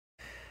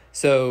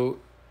So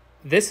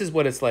this is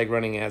what it's like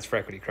running ads for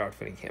equity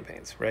crowdfunding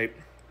campaigns, right?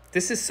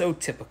 This is so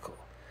typical.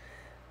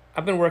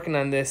 I've been working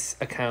on this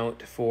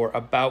account for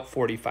about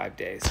 45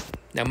 days.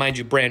 Now, mind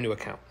you, brand new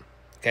account,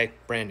 okay?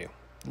 Brand new.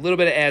 A little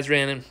bit of ads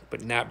ran in,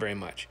 but not very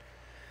much.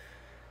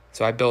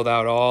 So I build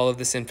out all of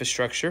this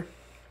infrastructure,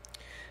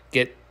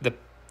 get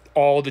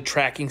all the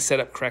tracking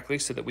set up correctly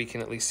so that we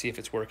can at least see if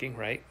it's working,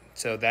 right?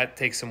 So that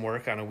takes some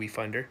work on a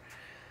WeFunder.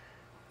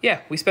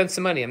 Yeah, we spent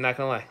some money, I'm not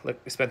gonna lie. Look,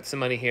 we spent some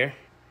money here.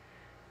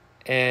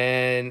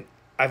 And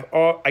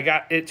I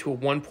got it to a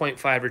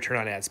 1.5 return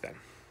on ad spend,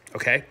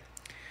 okay?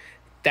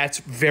 That's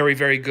very,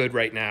 very good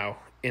right now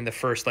in the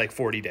first like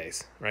 40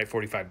 days, right?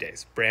 45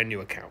 days, brand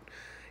new account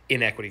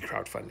in equity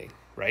crowdfunding,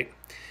 right?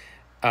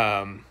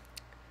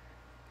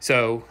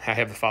 So I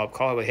have the follow-up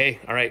call. I'm like, hey,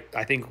 all right,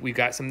 I think we've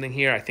got something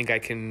here. I think I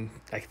can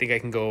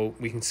go,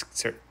 we can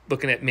start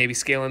looking at maybe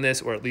scaling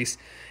this, or at least,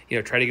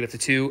 try to get up to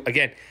 2.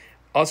 Again,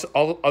 also,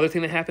 all other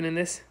thing that happened in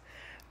this,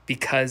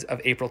 because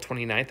of April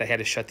 29th, I had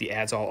to shut the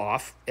ads all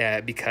off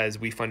because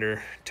WeFunder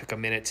took a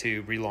minute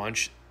to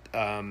relaunch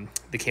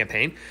the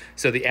campaign.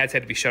 So the ads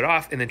had to be shut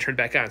off and then turned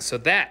back on. So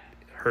that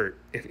hurt.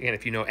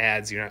 If you know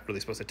ads, you're not really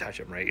supposed to touch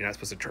them, right? You're not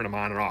supposed to turn them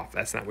on and off.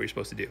 That's not what you're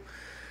supposed to do.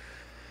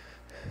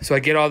 So I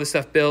get all this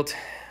stuff built,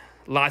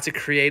 lots of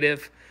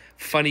creative,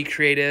 funny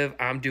creative.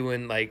 I'm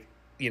doing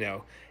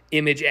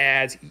image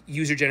ads,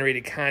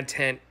 user-generated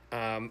content,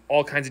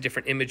 all kinds of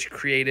different image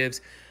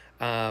creatives,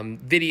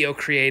 video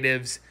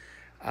creatives.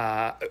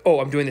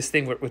 I'm doing this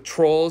thing with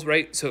trolls,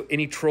 right? So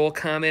any troll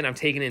comment, I'm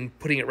taking and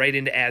putting it right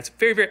into ads.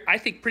 Very, very, I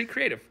think pretty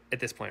creative at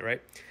this point,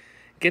 right?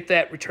 Get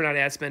that return on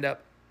ad spend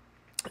up.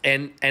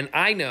 And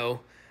I know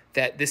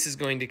that this is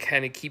going to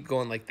kind of keep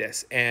going like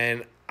this.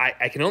 And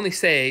I can only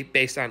say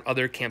based on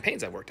other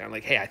campaigns I've worked on,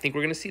 like, hey, I think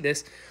we're going to see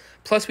this.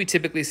 Plus, we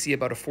typically see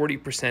about a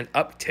 40%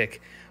 uptick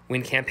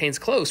when campaigns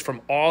close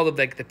from all of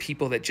the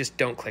people that just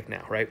don't click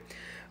now, right?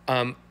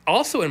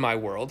 Also in my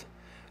world,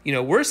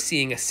 we're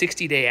seeing a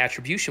 60-day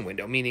attribution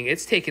window, meaning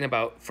it's taken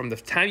about from the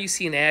time you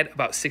see an ad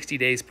about 60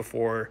 days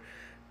before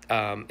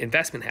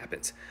investment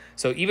happens.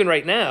 So even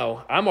right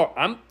now,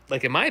 I'm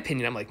like, in my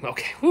opinion, I'm like,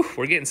 okay,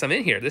 we're getting some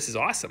in here. This is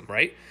awesome,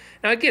 right?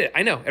 Now I get it.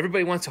 I know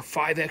everybody wants a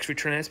 5x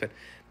return on ad spend,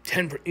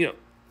 10.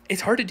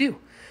 It's hard to do.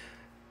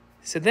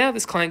 So now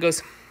this client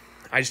goes,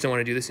 I just don't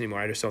want to do this anymore.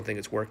 I just don't think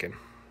it's working.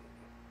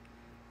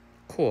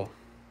 Cool.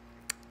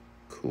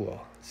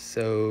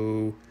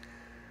 So,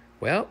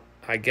 well,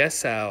 I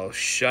guess I'll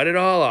shut it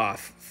all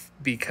off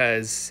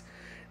because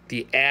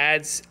the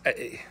ads,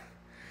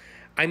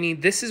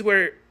 this is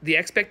where the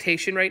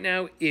expectation right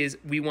now is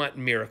we want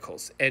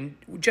miracles. And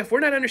Jeff, we're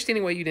not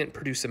understanding why you didn't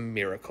produce a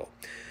miracle.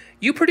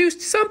 You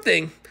produced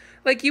something,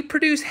 like you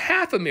produced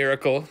half a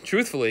miracle,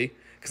 truthfully,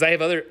 because I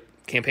have other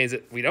campaigns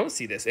that we don't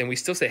see this and we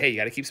still say, hey, you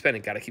got to keep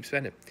spending,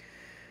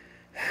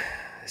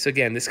 So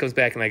again, this comes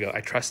back and I go,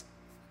 I trust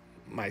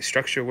my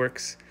structure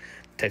works,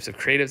 the types of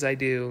creatives I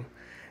do,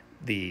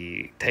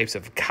 the types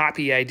of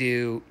copy I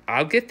do.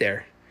 I'll get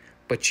there,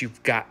 but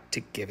you've got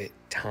to give it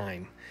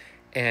time.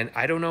 And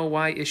I don't know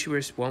why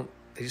issuers won't,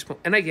 they just won't.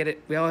 And I get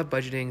it. We all have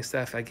budgeting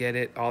stuff. I get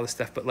it, all this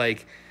stuff. But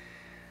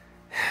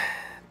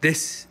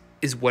this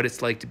is what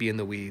it's like to be in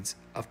the weeds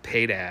of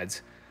paid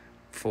ads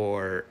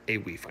for a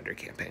WeFunder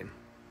campaign.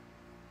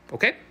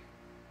 Okay?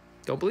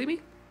 Don't believe me?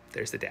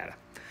 There's the data.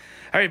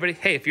 All right, everybody.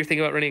 Hey, if you're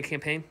thinking about running a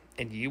campaign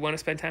and you want to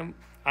spend time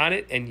on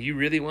it and you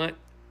really want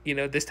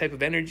this type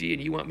of energy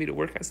and you want me to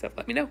work on stuff,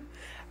 let me know.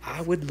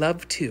 I would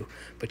love to,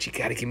 but you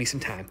got to give me some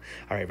time.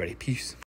 All right, everybody. Peace.